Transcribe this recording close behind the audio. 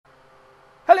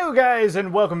Hello guys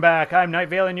and welcome back. I'm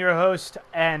Vallin, your host,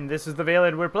 and this is the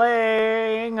Vallin. We're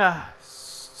playing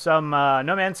some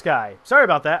No Man's Sky. Sorry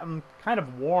about that, I'm kind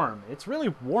of warm. It's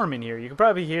really warm in here. You can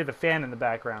probably hear the fan in the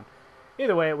background.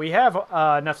 Either way, we have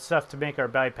enough stuff to make our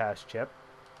bypass chip.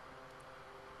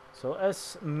 So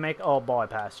let's make our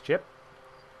bypass chip.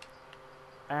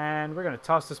 And we're going to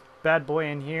toss this bad boy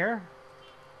in here.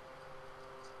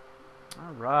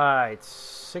 Alright,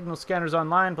 signal scanners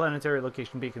online, planetary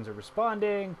location beacons are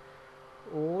responding.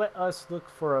 Let us look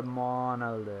for a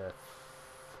monolith.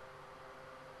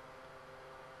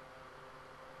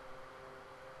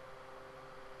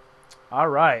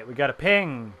 Alright, we got a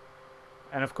ping.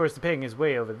 And of course the ping is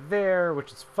way over there,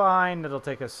 which is fine. It'll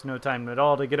take us no time at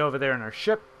all to get over there in our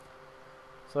ship.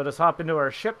 So let us hop into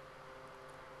our ship.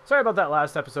 Sorry about that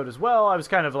last episode as well. I was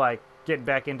kind of like getting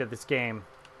back into this game.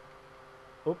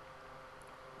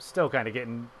 Still kind of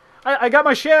getting... I got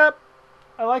my ship!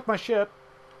 I like my ship.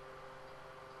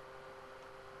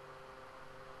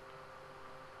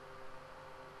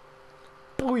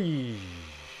 Boy. You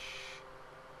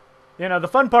know, the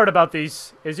fun part about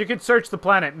these is you can search the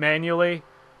planet manually,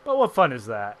 but what fun is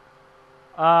that?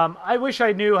 I wish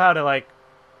I knew how to, like,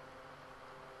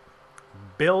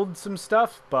 build some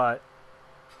stuff, but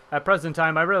at present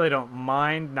time, I really don't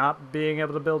mind not being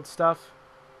able to build stuff.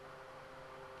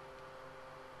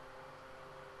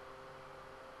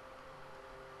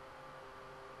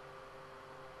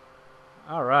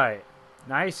 Alright.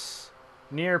 Nice.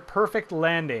 Near perfect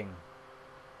landing.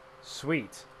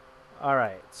 Sweet.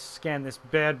 Alright. Scan this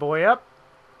bad boy up.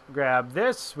 Grab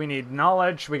this. We need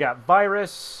knowledge. We got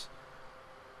virus.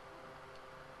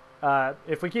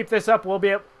 If we keep this up, we'll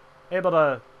be able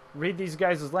to read these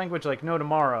guys' language like no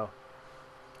tomorrow.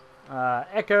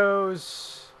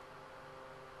 Echoes.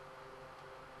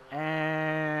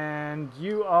 And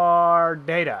you are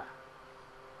data.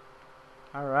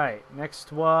 Alright,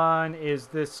 next one is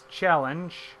this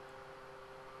challenge.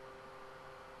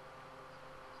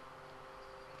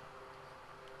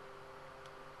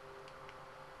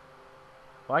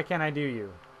 Why can't I do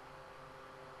you?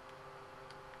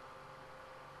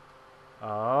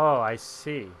 Oh, I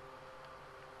see.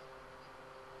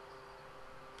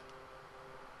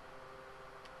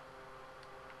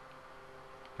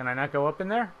 Can I not go up in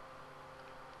there?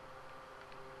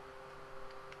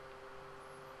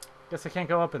 Guess I can't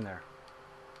go up in there.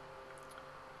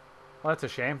 Well, that's a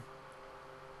shame.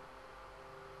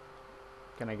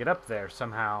 Can I get up there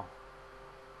somehow?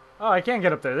 Oh, I can't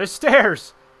get up there. There's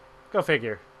stairs! Go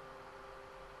figure.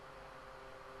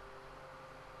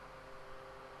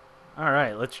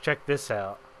 Alright, let's check this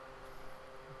out.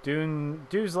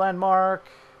 Dune's landmark.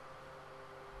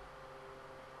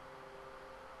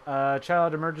 A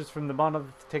child emerges from the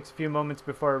monolith. Takes a few moments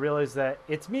before I realize that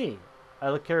it's me. I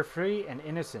look carefree and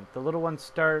innocent. The little one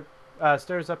stares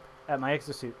up at my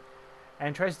exosuit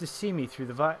and tries to see me through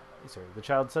the The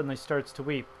child suddenly starts to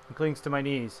weep and clings to my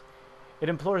knees. It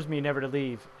implores me never to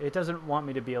leave. It doesn't want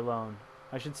me to be alone.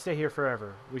 I should stay here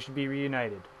forever. We should be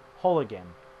reunited. Whole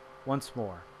again. Once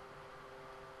more.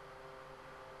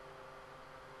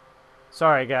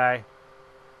 Sorry, guy.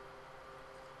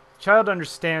 Child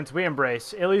understands. We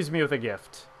embrace. It leaves me with a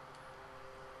gift.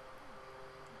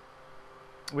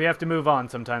 We have to move on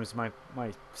sometimes,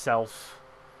 myself.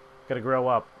 Gotta grow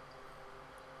up.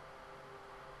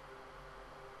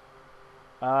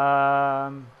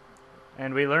 And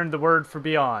we learned the word for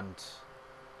beyond.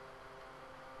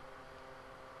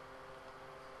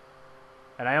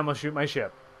 And I almost shoot my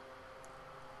ship.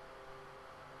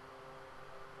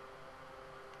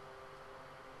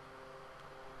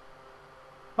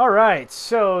 Alright,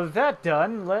 so that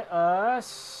done, let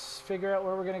us figure out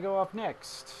where we're gonna go off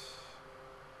next.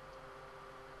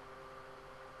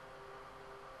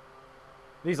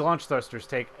 These launch thrusters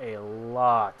take a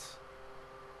lot.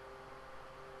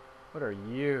 What are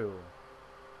you?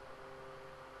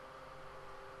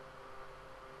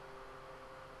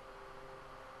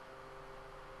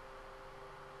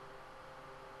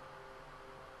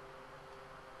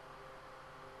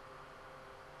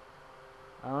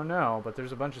 I don't know, but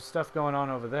there's a bunch of stuff going on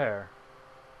over there.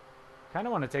 Kind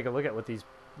of want to take a look at what these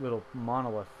little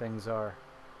monolith things are.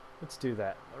 Let's do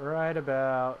that right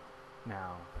about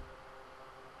now.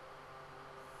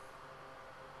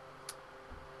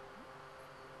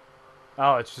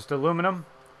 Oh, it's just aluminum?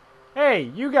 Hey,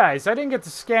 you guys, I didn't get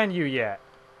to scan you yet.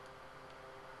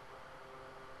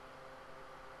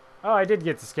 Oh, I did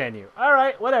get to scan you.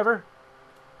 Alright, whatever.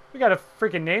 We gotta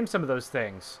freaking name some of those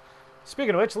things.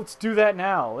 Speaking of which, let's do that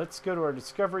now. Let's go to our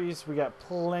discoveries. We got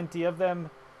plenty of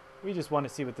them. We just want to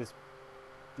see what these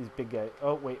big guys...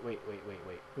 Oh, wait.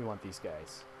 We want these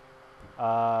guys.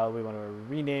 We want to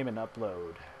rename and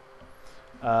upload.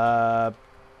 Uh,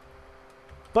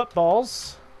 butt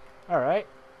balls. All right.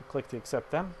 Click to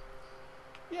accept them.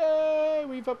 Yay!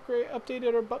 We've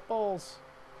updated our butt balls.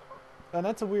 And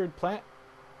that's a weird plant.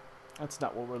 That's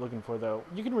not what we're looking for, though.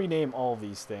 You can rename all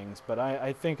these things, but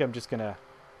I think I'm just gonna.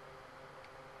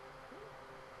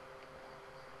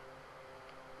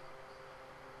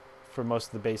 For most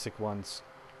of the basic ones.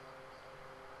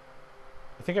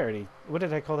 I think I already. What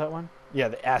did I call that one? Yeah,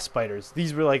 the ass spiders.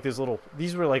 These were like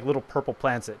These were like little purple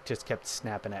plants that just kept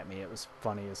snapping at me. It was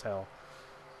funny as hell.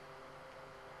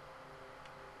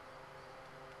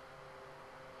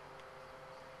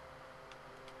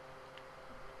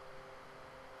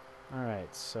 All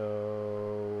right,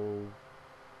 so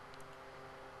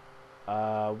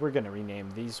we're gonna rename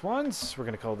these ones. We're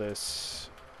gonna call this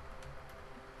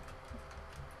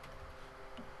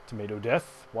Tomato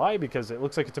Death. Why? Because it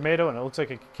looks like a tomato and it looks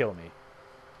like it could kill me.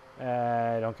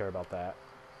 I don't care about that.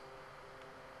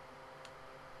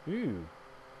 Ooh.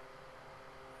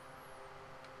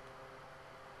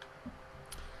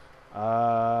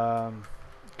 Gonna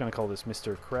call this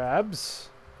Mr. Krabs.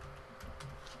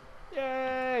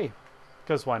 Yay!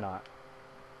 Because why not?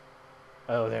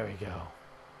 Oh, there we go.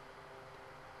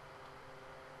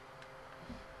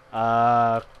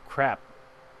 Crap.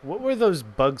 What were those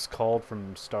bugs called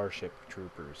from Starship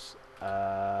Troopers?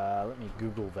 Let me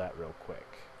Google that real quick.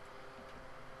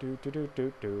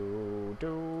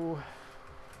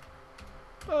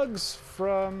 Bugs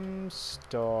from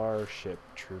Starship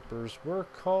Troopers were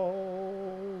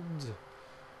called...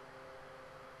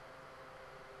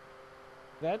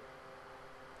 That?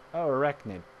 Oh,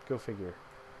 arachnid. Go figure.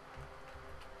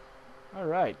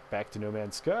 Alright, back to No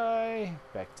Man's Sky.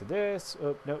 Back to this.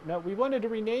 Oh, no, we wanted to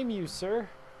rename you, sir.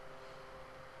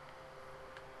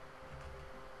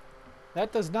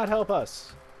 That does not help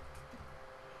us.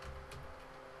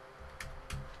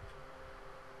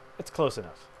 It's close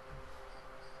enough.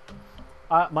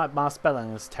 My spelling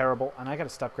is terrible, and I gotta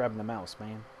stop grabbing the mouse,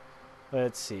 man.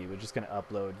 Let's see. We're just gonna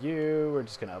upload you. We're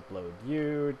just gonna upload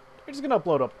you. We're just gonna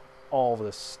upload up all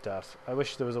this stuff. I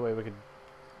wish there was a way we could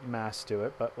mass do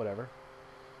it, but whatever.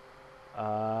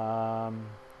 I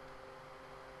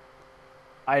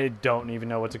don't even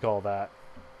know what to call that.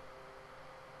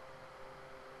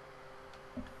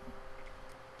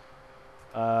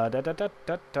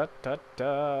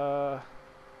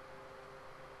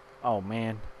 Oh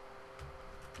man.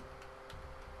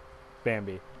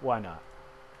 Bambi. Why not?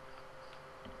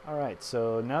 Alright,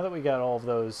 so now that we got all of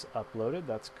those uploaded,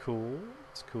 that's cool.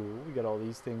 It's cool. We got all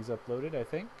these things uploaded, I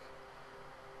think.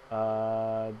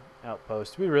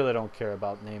 Outpost. We really don't care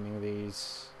about naming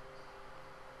these.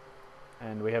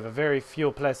 And we have a very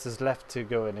few places left to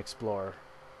go and explore.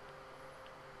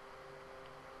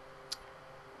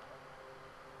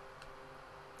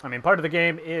 I mean, part of the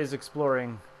game is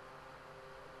exploring.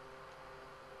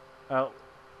 Oh.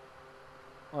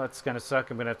 Well, that's gonna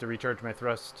suck. I'm gonna have to recharge my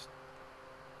thrust.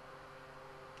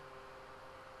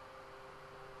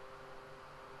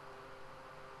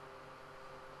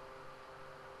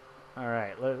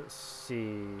 Alright, let's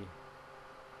see.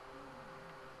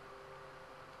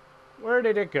 Where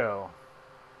did it go?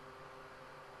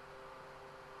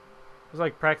 It was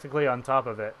like practically on top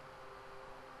of it.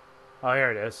 Oh,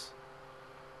 here it is.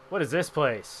 What is this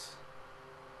place?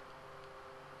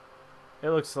 It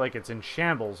looks like it's in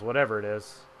shambles, whatever it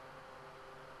is.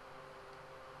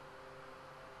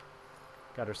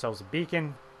 Got ourselves a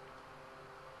beacon.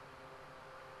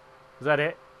 Is that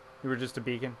it? You were just a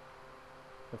beacon?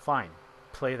 Well, fine.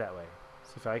 Play that way.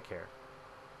 See if I care.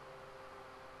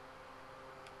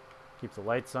 Keep the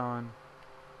lights on.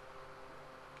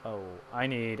 Oh, I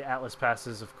need Atlas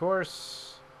passes, of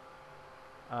course.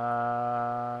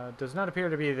 Does not appear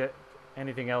to be that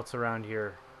anything else around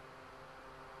here.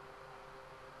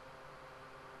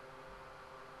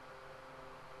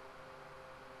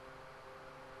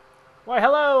 Why,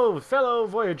 hello, fellow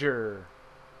Voyager.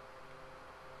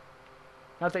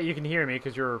 Not that you can hear me,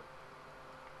 because you're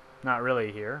not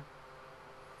really here.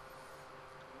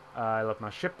 I left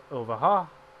my ship over here.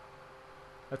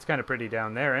 That's kind of pretty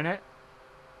down there, isn't it?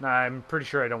 I'm pretty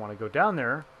sure I don't want to go down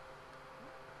there.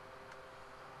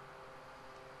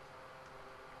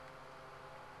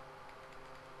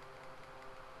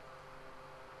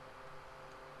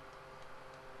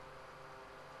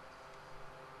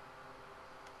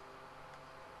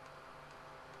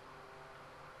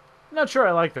 Not sure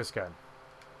I like this gun.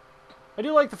 I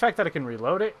do like the fact that I can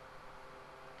reload it.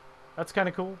 That's kind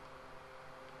of cool.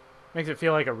 Makes it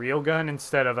feel like a real gun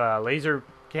instead of a laser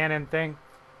cannon thing.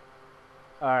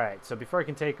 Alright, so before I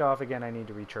can take off again, I need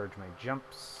to recharge my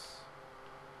jumps.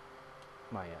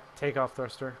 my takeoff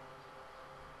thruster.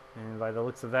 And by the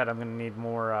looks of that, I'm going to need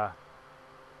more,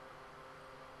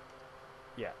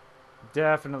 yeah,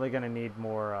 definitely going to need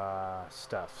more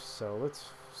stuff. So let's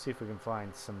see if we can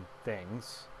find some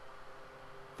things.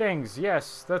 Things,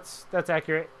 yes, that's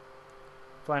accurate.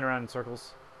 Flying around in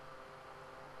circles.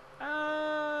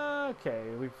 Okay,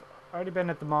 we've already been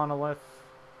at the monolith.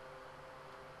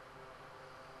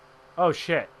 Oh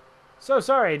shit. So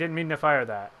sorry, didn't mean to fire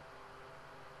that.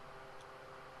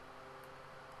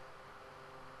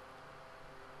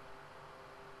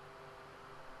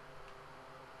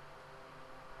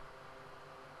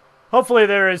 Hopefully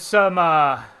there is some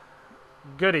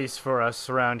goodies for us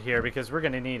around here because we're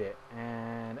going to need it.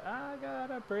 And I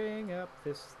gotta bring up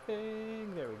this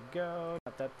thing. There we go.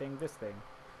 Not that thing, this thing.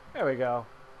 There we go.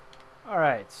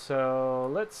 Alright, so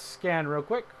let's scan real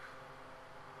quick.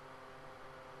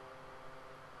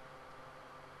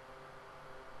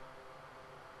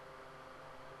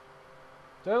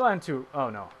 Did I land too? Oh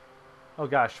no. Oh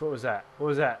gosh, what was that? What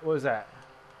was that? What was that?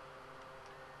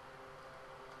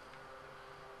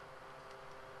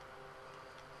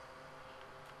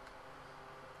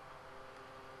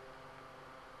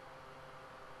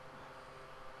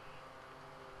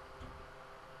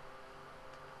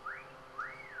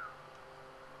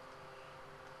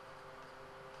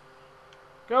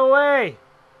 Go away!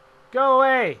 Go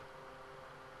away!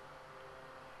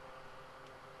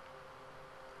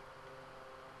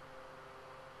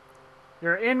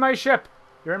 You're in my ship.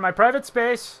 You're in my private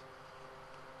space.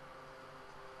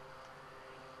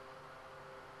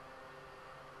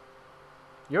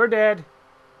 You're dead.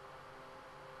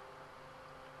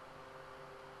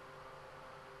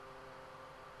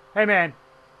 Hey man.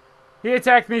 He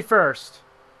attacked me first.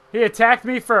 He attacked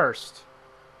me first.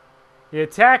 He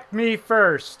attacked me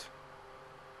first.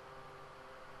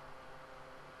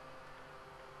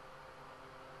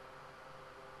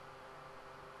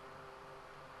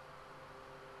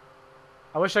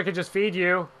 I wish I could just feed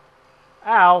you.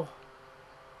 Ow.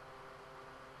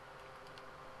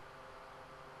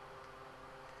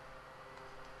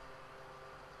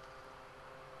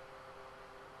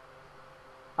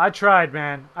 I tried,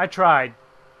 man. I tried.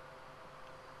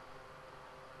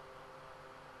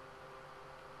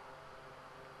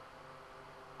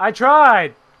 I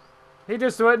tried. He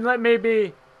just wouldn't let me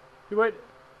be. He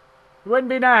wouldn't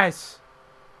be nice.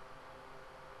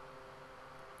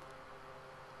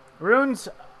 Runes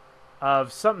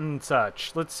of something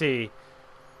such. Let's see.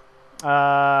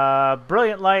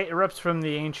 Brilliant light erupts from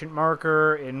the ancient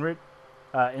marker,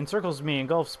 encircles me,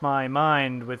 engulfs my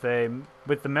mind with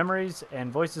the memories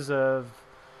and voices of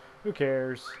who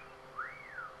cares.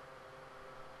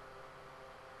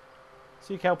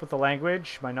 Seek help with the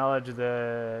language. My knowledge of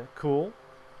the cool.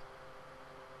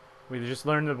 We just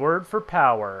learned the word for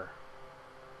power.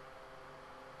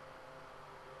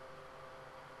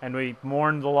 And we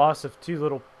mourn the loss of two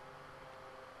little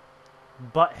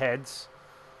butt heads.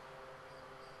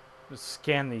 Let's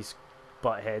scan these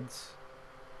butt heads.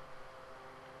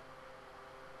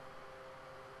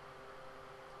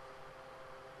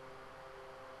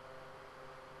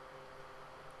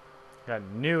 Got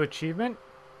a new achievement.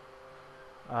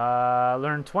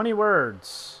 Learn 20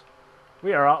 words.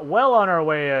 We are well on our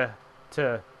way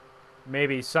to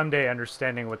maybe someday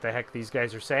understanding what the heck these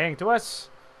guys are saying to us.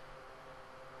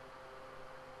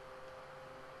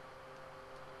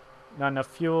 Not enough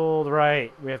fuel,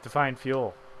 right. We have to find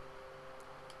fuel.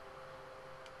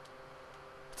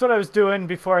 That's what I was doing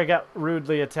before I got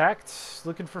rudely attacked.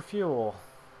 Looking for fuel.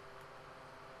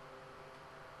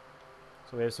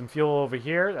 So we have some fuel over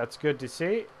here. That's good to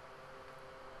see.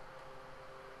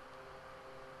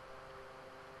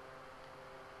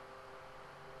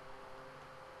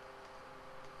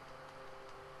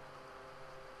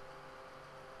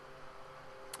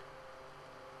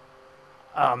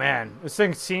 Oh man, this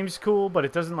thing seems cool, but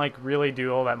it doesn't like really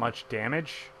do all that much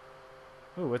damage.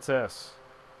 Ooh, what's this?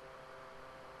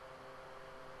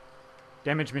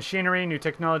 Damaged machinery, new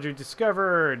technology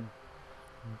discovered.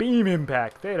 Beam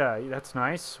impact, theta, that's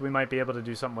nice. We might be able to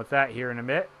do something with that here in a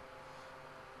bit.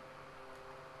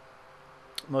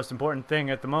 Most important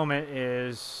thing at the moment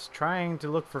is trying to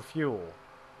look for fuel.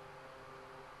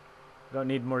 Don't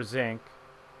need more zinc.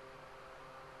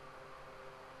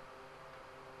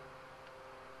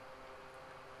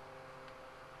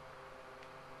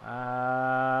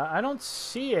 I don't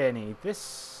see any.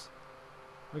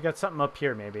 We got something up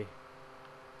here maybe.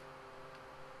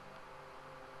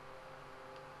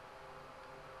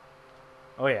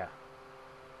 Oh yeah.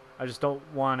 I just don't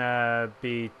want to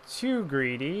be too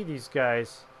greedy. These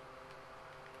guys.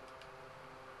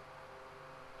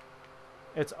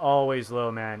 It's always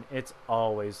low, man. It's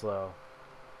always low.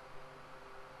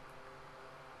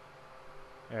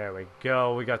 There we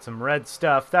go. We got some red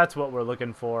stuff. That's what we're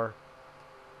looking for.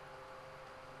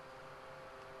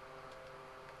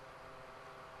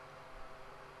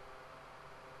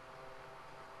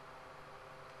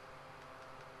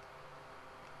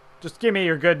 Just give me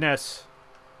your goodness.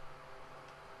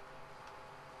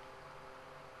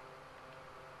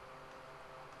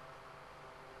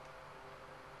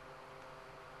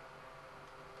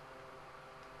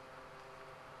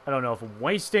 I don't know if I'm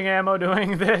wasting ammo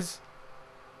doing this.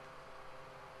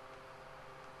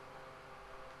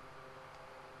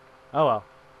 Oh well.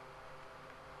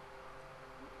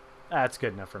 That's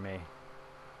good enough for me.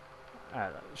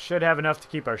 Should have enough to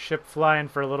keep our ship flying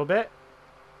for a little bit.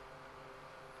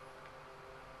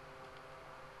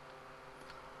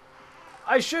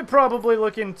 I should probably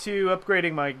look into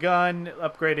upgrading my gun,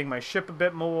 upgrading my ship a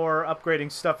bit more,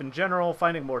 upgrading stuff in general,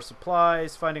 finding more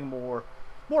supplies, finding more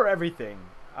everything.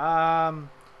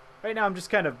 Right now I'm just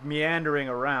kind of meandering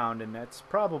around, and that's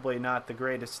probably not the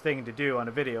greatest thing to do on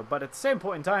a video, but at the same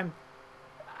point in time,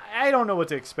 I don't know what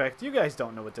to expect. You guys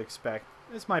don't know what to expect.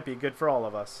 This might be good for all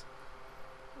of us.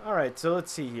 Alright, so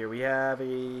let's see here. We have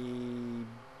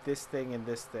this thing and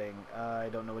this thing. I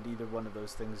don't know what either one of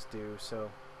those things do, so...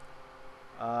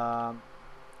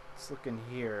 let's look in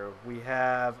here. We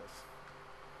have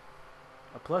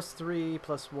a +3,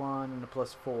 +1, and a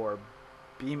 +4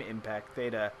 beam impact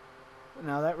theta.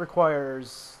 Now that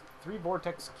requires 3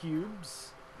 vortex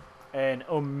cubes, an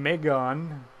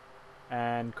omegon,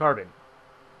 and carbon.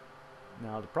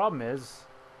 Now the problem is,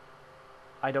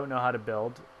 I don't know how to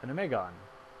build an omegon.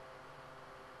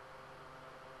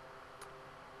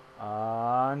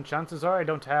 And chances are I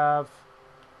don't have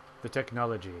the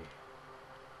technology.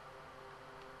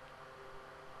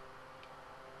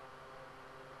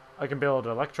 I can build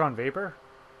electron vapor.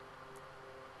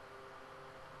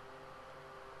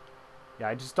 Yeah,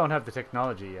 I just don't have the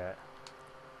technology yet.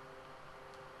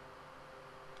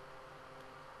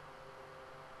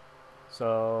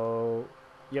 So,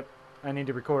 yep, I need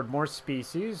to record more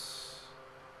species.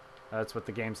 That's what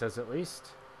the game says at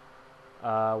least.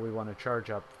 We want to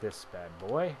charge up this bad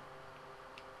boy.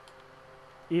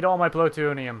 Eat all my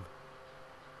plutonium.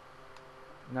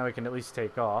 Now we can at least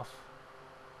take off.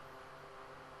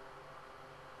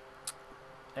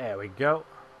 There we go.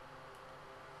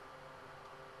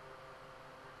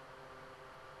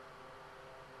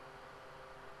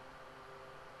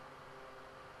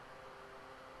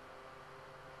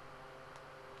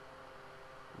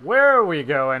 Where are we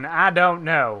going? I don't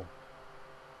know.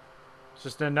 It's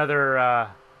just another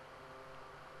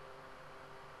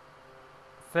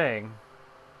thing.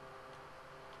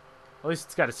 At least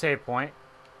it's got a save point.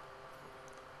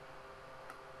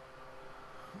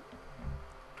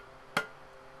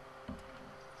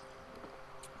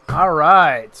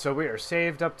 Alright, so we are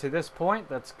saved up to this point.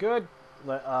 That's good.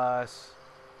 Let us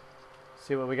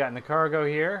see what we got in the cargo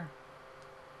here.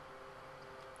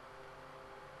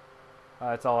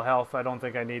 It's all health. I don't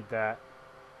think I need that.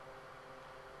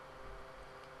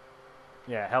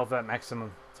 Yeah, health at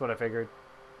maximum. That's what I figured.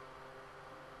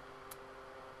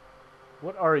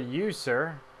 What are you,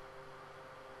 sir?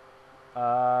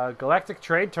 Galactic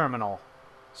Trade Terminal.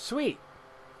 Sweet.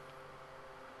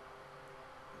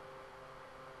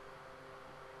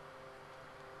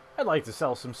 I'd like to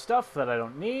sell some stuff that I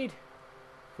don't need.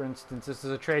 For instance, this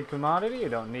is a trade commodity. You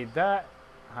don't need that.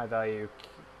 High value.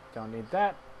 Don't need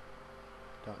that.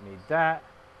 Don't need that.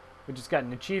 We just got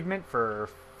an achievement for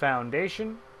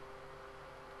foundation.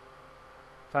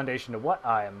 Foundation to what?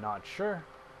 I am not sure.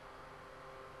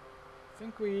 I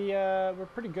think we're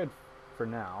pretty good for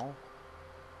now.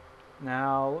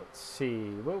 Now, let's see.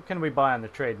 What can we buy on the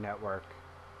trade network?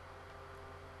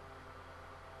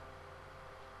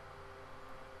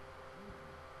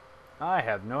 I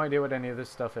have no idea what any of this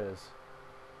stuff is.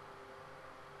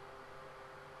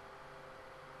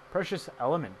 Precious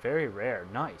element, very rare.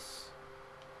 Nice.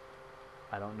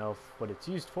 I don't know what it's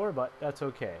used for, but that's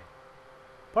okay.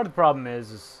 Part of the problem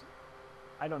is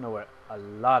I don't know what a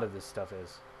lot of this stuff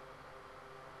is.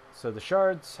 So the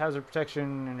shards, hazard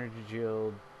protection, energy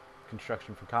shield,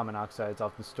 construction for common oxides,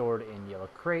 often stored in yellow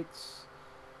crates.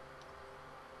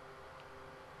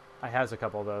 I has a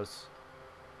couple of those.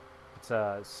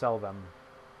 Let's sell them.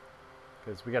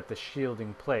 Because we got the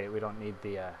shielding plate. We don't need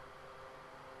the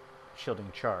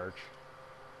shielding charge.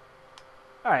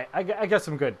 Alright, I guess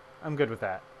I'm good. I'm good with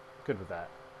that. Good with that.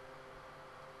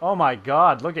 Oh my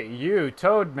god, look at you,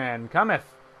 Toadman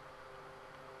cometh.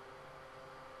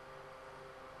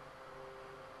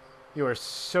 You are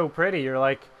so pretty. You're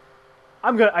like,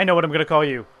 I know what I'm gonna call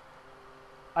you.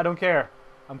 I don't care.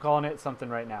 I'm calling it something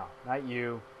right now. Not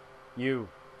you. You.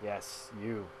 Yes,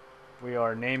 you. We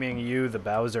are naming you the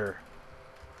Bowser.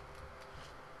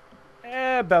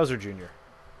 Bowser Jr.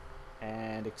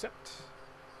 And accept.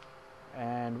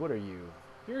 And what are you?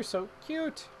 You're so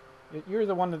cute. You're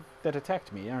the one that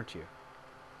attacked me, aren't you?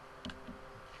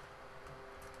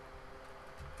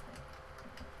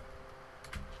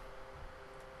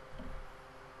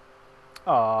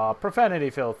 Aw,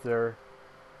 profanity filter.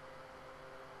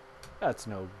 That's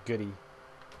no goodie.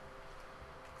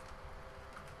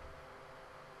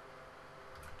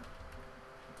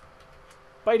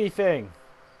 Bitey thing.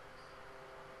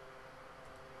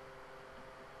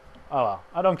 Oh well,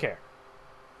 I don't care.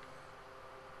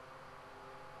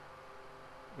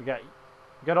 We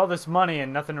got all this money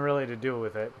and nothing really to do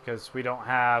with it because we don't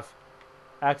have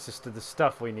access to the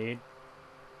stuff we need.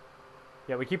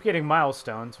 Yeah, we keep getting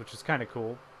milestones, which is kind of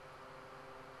cool.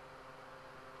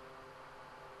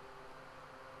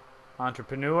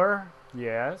 Entrepreneur.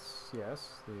 Yes,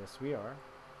 we are.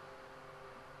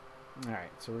 Alright,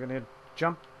 so we're going to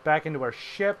jump back into our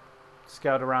ship,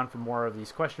 scout around for more of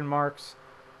these question marks.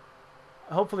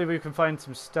 Hopefully we can find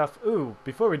some stuff. Ooh,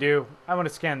 before we do, I want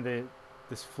to scan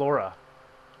this flora.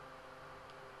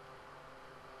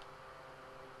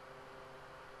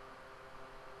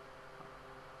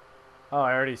 Oh,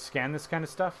 I already scanned this kind of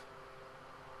stuff?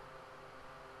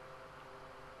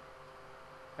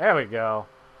 There we go.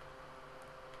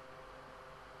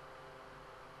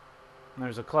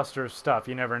 There's a cluster of stuff,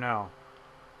 you never know.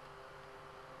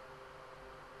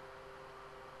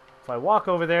 If I walk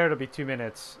over there, it'll be 2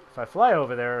 minutes. If I fly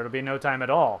over there, it'll be no time at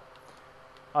all.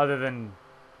 Other than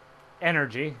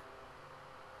energy.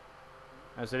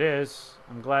 As it is,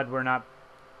 I'm glad we're not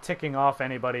ticking off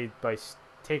anybody by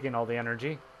taking all the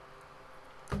energy.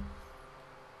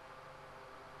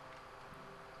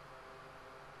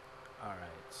 Alright,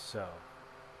 so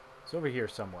it's over here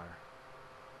somewhere.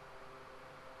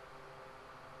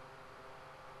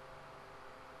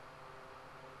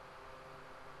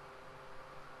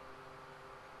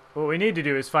 What we need to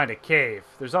do is find a cave.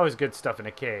 There's always good stuff in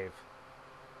a cave.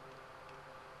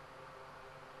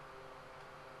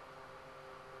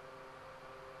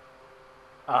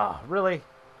 Ah, really?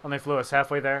 Only flew us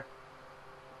halfway there?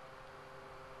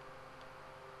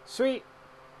 Sweet.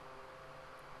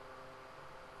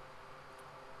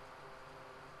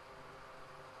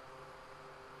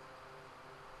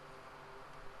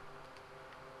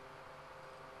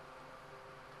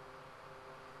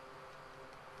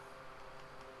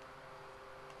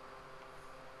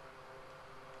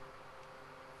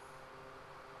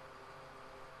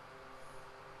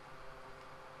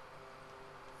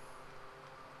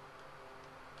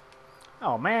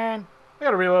 Oh man, I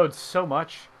gotta reload so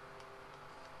much.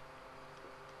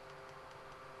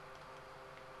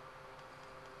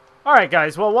 Alright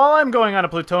guys, well while I'm going on a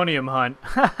plutonium hunt,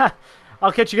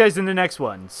 I'll catch you guys in the next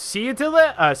one. See you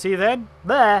then.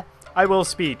 Blah. I will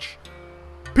speech.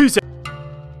 Peace out.